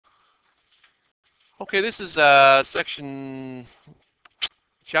Okay, this is section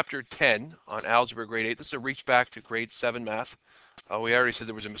chapter 10 on algebra grade 8. This is a reach back to grade 7 math. We already said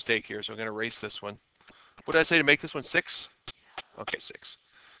there was a mistake here, so I'm going to erase this one. What did I say to make this one 6? Okay, 6.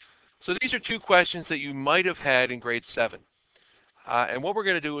 So these are two questions that you might have had in grade 7. And what we're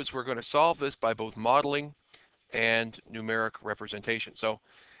going to do is we're going to solve this by both modeling and numeric representation. So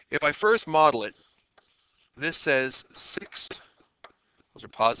if I first model it, this says 6, those are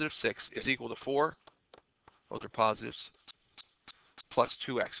positive 6, is equal to 4, those are positives, plus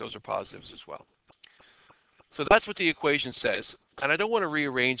 2x, those are positives as well. So that's what the equation says. And I don't want to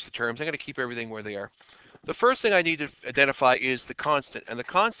rearrange the terms. I'm going to keep everything where they are. The first thing I need to identify is the constant. And the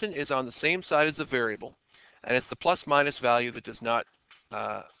constant is on the same side as the variable. And it's the plus minus value that is not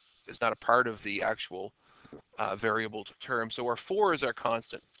a part of the actual variable term. So our 4 is our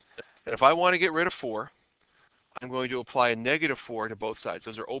constant. And if I want to get rid of 4, I'm going to apply a negative 4 to both sides.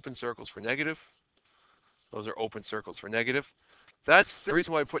 Those are open circles for negative. Those are open circles for negative. That's the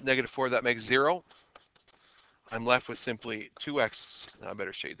reason why I put negative 4. That makes 0. I'm left with simply 2x. Now I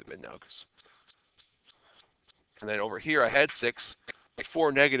better shade them in now. And then over here I had 6. My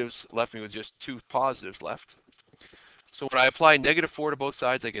 4 negatives left me with just 2 positives left. So when I apply negative 4 to both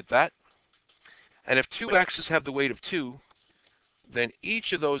sides, I get that. And if 2 x's have the weight of 2, then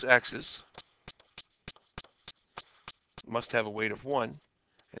each of those x's must have a weight of 1. And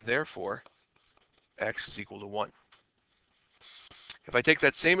therefore, x is equal to 1. If I take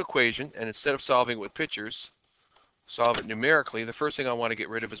that same equation and instead of solving it with pictures, solve it numerically, the first thing I want to get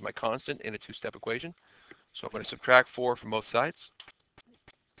rid of is my constant in a two-step equation. So I'm going to subtract 4 from both sides.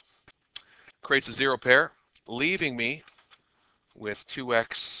 Creates a 0 pair, leaving me with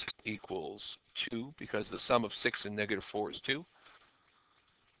 2x equals 2 because the sum of 6 and negative 4 is 2.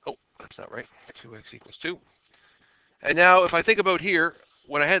 Oh, that's not right. 2x equals 2. And now if I think about here,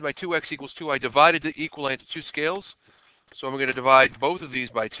 when I had my 2x equals 2, I divided the equivalent into 2 scales. So I'm going to divide both of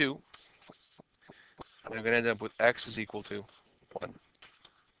these by 2. And I'm going to end up with x is equal to 1.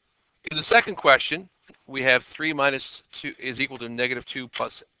 In the second question, we have 3 minus 2 is equal to negative 2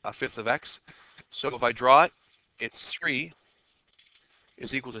 plus a fifth of x. So if I draw it, it's 3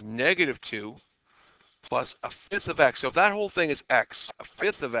 is equal to negative 2 plus a fifth of x. So if that whole thing is x, a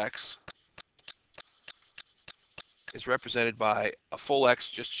fifth of x is represented by a full x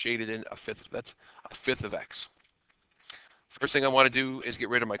just shaded in a fifth. That's a fifth of x. First thing I want to do is get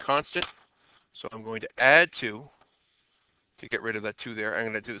rid of my constant. So I'm going to add 2 to get rid of that 2 there. I'm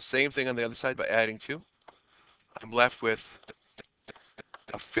going to do the same thing on the other side by adding 2. I'm left with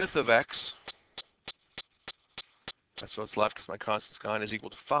a fifth of x. That's what's left because my constant's gone, is equal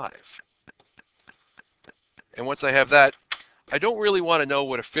to 5. And once I have that, I don't really want to know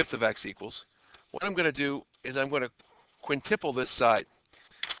what a fifth of x equals. What I'm going to do is I'm going to quintuple this side.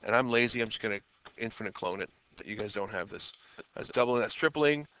 And I'm lazy. I'm just going to infinite clone it. You guys don't have this. That's doubling, that's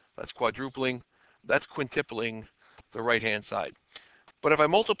tripling, that's quadrupling, that's quintupling the right-hand side. But if I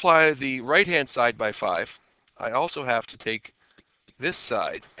multiply the right-hand side by 5, I also have to take this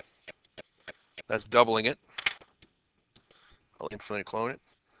side. That's doubling it. I'll infinitely clone it.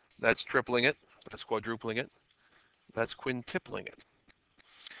 That's tripling it. That's quadrupling it. That's quintupling it.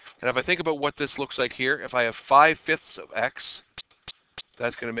 And if I think about what this looks like here, if I have 5/5 of x,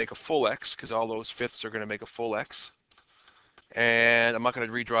 that's going to make a full x because all those fifths are going to make a full x. And I'm not going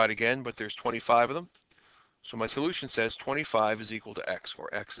to redraw it again, but there's 25 of them. So my solution says 25 is equal to x, or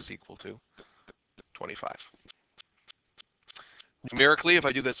x is equal to 25. Numerically, if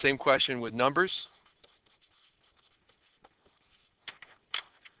I do that same question with numbers,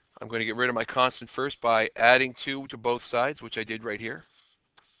 I'm going to get rid of my constant first by adding 2 to both sides, which I did right here.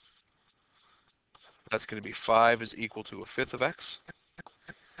 That's going to be 5 is equal to a fifth of x.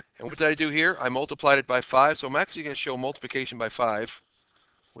 And what did I do here? I multiplied it by 5, so I'm actually going to show multiplication by 5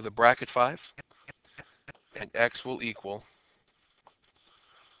 with a bracket 5, and x will equal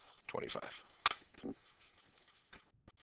 25.